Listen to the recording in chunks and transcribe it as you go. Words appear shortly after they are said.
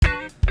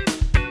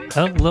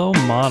Hello,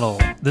 model.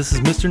 This is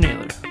Mr.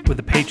 Naylor with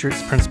the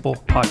Patriots Principal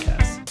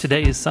Podcast.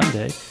 Today is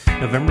Sunday,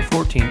 November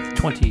 14th,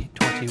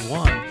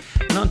 2021.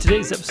 And on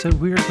today's episode,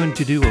 we are going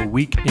to do a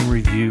week in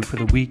review for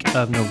the week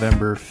of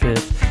November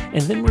 5th.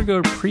 And then we're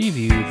going to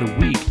preview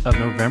the week of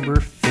November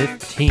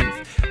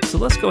 15th. So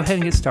let's go ahead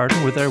and get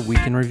started with our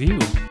week in review.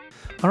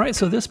 All right,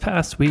 so this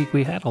past week,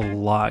 we had a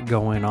lot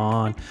going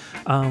on.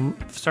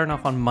 Starting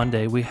off on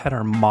Monday, we had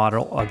our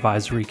Model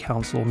Advisory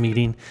Council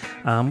meeting,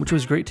 which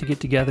was great to get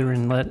together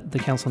and let the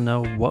council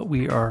know what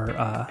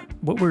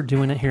we're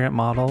doing here at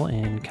Model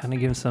and kind of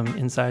give some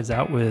insides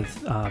out with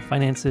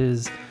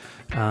finances,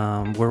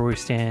 where we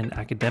stand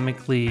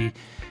academically,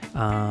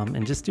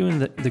 and just doing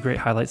the great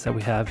highlights that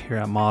we have here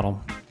at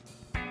Model.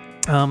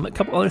 A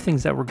couple other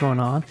things that were going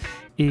on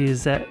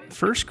is that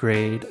first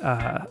grade,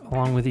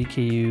 along with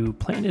EKU,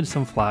 planted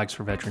some flags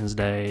for Veterans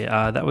Day.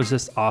 That was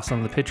just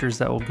awesome. The pictures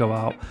that will go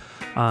out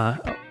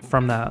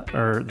from that,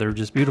 they're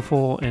just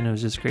beautiful, and it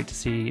was just great to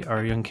see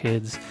our young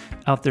kids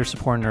out there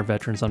supporting our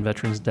veterans on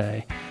Veterans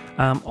Day.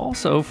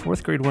 Also,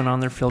 fourth grade went on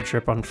their field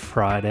trip on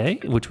Friday,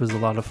 which was a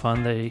lot of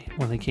fun.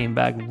 When they came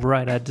back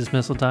right at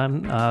dismissal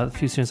time, a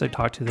few students I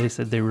talked to, they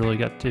said they really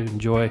got to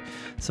enjoy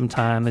some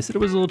time. They said it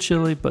was a little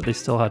chilly, but they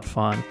still had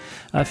fun.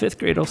 Fifth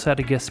grade also had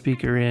a guest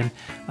speaker in,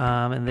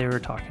 and they were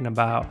talking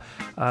about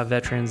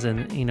veterans,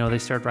 and they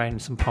started writing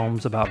some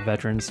poems about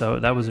veterans. So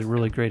that was a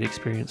really great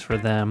experience for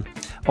them.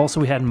 Also,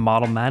 we had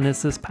Model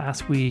Madness this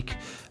past week.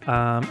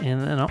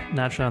 And then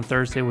naturally on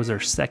Thursday was our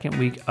second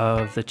week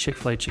of the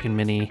Chick-fil-A Chicken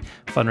Mini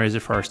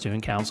fundraiser for our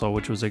student council,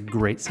 which was a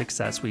great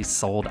success. We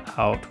sold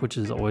out, which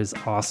is always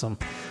awesome.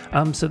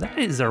 So that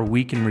is our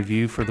week in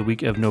review for the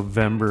week of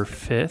November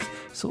 5th.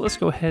 So let's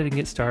go ahead and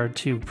get started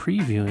to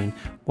previewing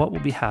what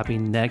will be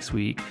happening next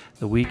week,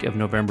 the week of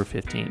November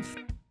 15th.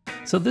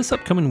 So this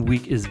upcoming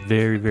week is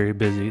very, very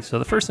busy. So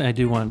the first thing I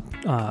do want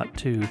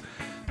to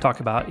talk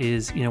about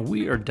is,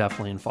 we are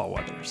definitely in fall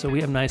weather. So we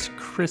have nice,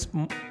 crisp,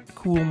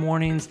 cool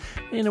mornings,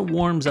 and it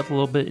warms up a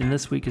little bit, and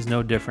this week is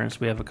no difference.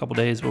 We have a couple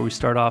days where we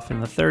start off in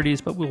the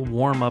 30s, but we'll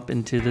warm up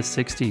into the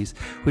 60s,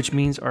 which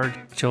means our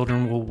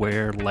children will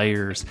wear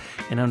layers.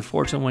 And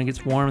unfortunately, when it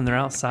gets warm and they're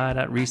outside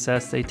at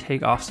recess, they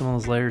take off some of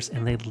those layers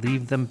and they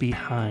leave them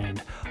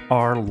behind.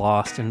 Our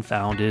lost and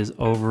found is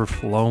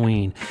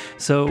overflowing.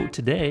 So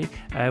today,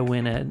 I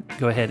went and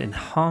go ahead and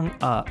hung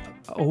up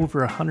over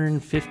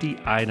 150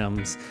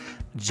 items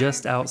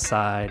just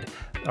outside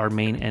our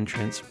main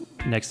entrance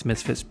next to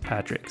Miss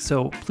Fitzpatrick.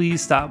 So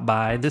please stop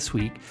by this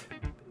week,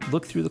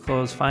 look through the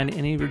clothes, find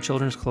any of your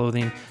children's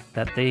clothing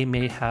that they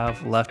may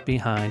have left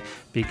behind,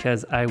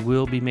 because I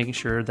will be making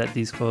sure that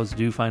these clothes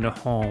do find a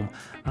home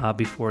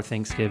before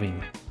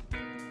Thanksgiving.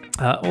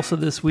 Also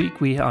this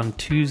week, on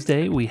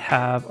Tuesday, we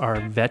have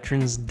our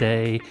Veterans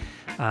Day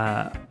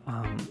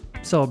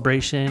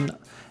celebration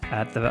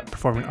at the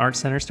Performing Arts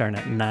Center starting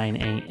at 9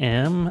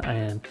 a.m.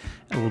 and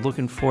we're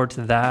looking forward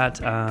to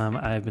that.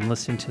 I've been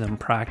listening to them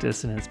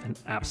practice and it's been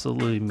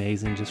absolutely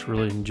amazing. Just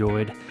really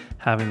enjoyed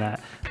having that.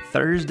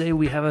 Thursday,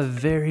 we have a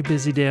very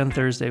busy day on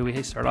Thursday.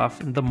 We start off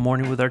in the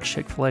morning with our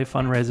Chick-fil-A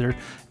fundraiser.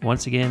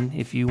 Once again,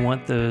 if you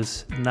want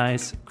those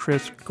nice,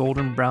 crisp,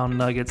 golden brown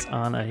nuggets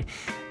on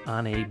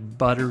a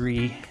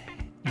buttery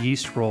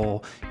yeast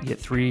roll, you get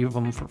 3 of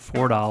them for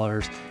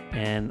 $4,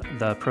 and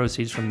the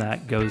proceeds from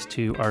that goes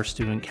to our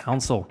student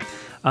council.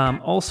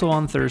 Also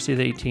on Thursday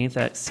the 18th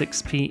at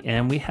 6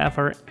 p.m. we have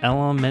our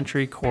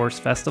elementary course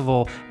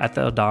festival at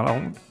the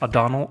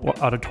O'Donnell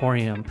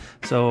Auditorium.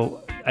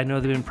 So I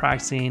know they've been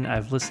practicing.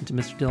 I've listened to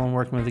Mr. Dillon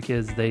working with the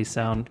kids. They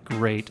sound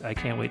great. I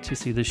can't wait to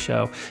see the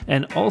show.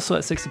 And also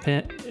at 6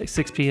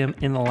 p.m.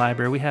 in the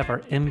library, we have our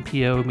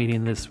MPO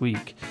meeting this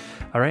week.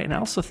 All right, and I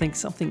also think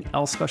something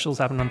else special is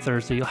happening on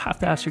Thursday. You'll have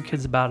to ask your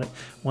kids about it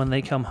when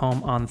they come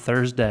home on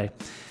Thursday.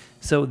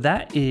 So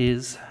that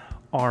is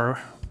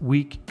our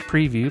week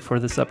preview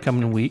for this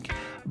upcoming week.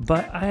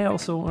 But I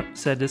also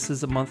said this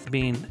is a month of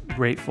being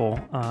grateful,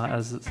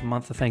 as it's a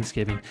month of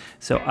Thanksgiving.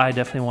 So I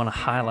definitely want to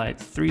highlight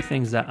 3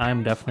 things that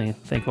I'm definitely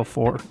thankful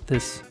for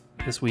this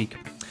week.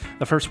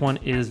 The first one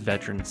is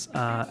veterans.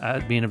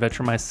 Being a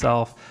veteran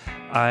myself,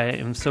 I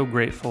am so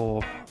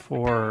grateful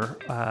for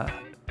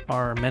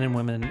our men and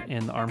women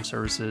in the armed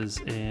services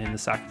and the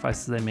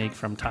sacrifices they make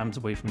from times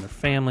away from their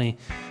family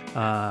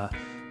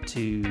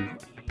to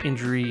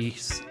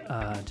injuries,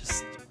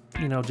 just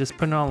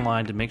putting it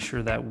online to make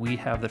sure that we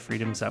have the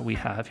freedoms that we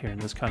have here in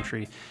this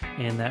country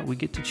and that we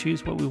get to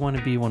choose what we want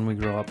to be when we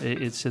grow up.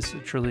 It's just a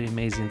truly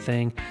amazing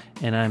thing,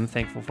 and I'm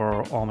thankful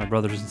for all my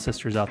brothers and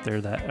sisters out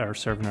there that are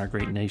serving our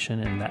great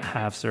nation and that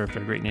have served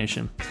our great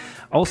nation.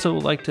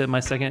 Also, my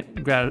second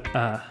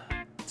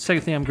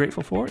thing I'm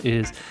grateful for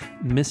is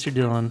Mr.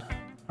 Dillon,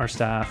 our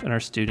staff, and our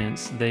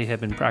students. They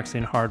have been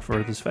practicing hard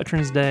for this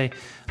Veterans Day,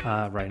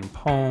 writing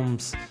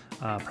poems,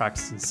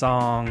 practicing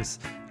songs.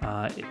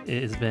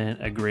 It has been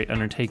a great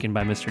undertaking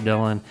by Mr.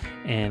 Dillon,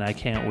 and I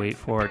can't wait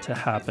for it to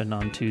happen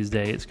on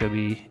Tuesday. It's gonna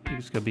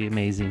be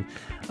amazing.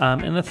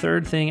 And the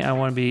third thing I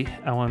want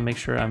to make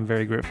sure I'm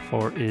very grateful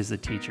for is the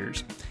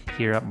teachers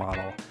here at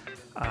Model.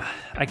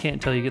 I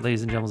can't tell you,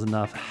 ladies and gentlemen,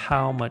 enough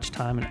how much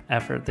time and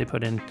effort they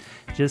put in.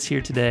 Just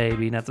here today,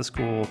 being at the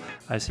school,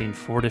 I've seen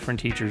 4 different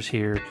teachers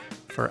here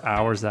for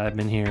hours that I've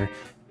been here,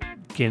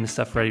 getting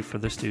stuff ready for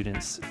the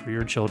students, for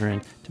your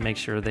children, to make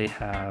sure they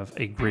have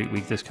a great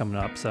week that's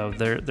coming up. So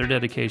their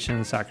dedication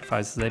and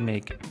sacrifices they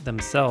make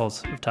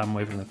themselves of time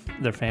away from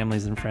their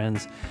families and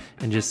friends,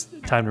 and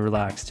just time to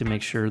relax to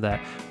make sure that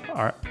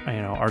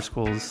our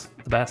school is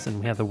the best and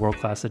we have the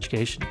world-class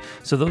education.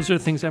 So those are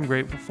the things I'm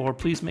grateful for.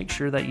 Please make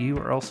sure that you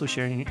are also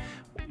sharing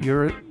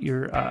your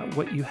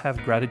what you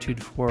have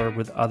gratitude for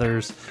with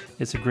others.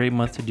 It's a great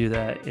month to do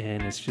that,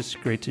 and it's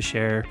just great to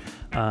share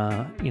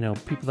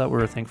people that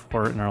we're thankful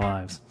for in our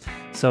lives.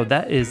 So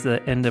that is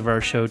the end of our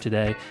show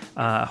today.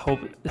 Hope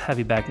to have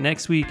you back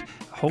next week.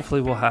 Hopefully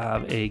we'll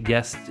have a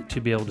guest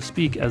to be able to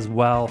speak as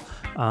well.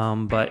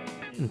 But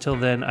until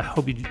then, I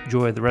hope you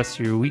enjoy the rest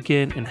of your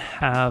weekend and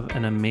have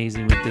an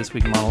amazing week this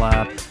week, Model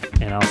Lab.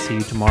 And I'll see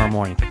you tomorrow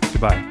morning.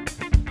 Goodbye.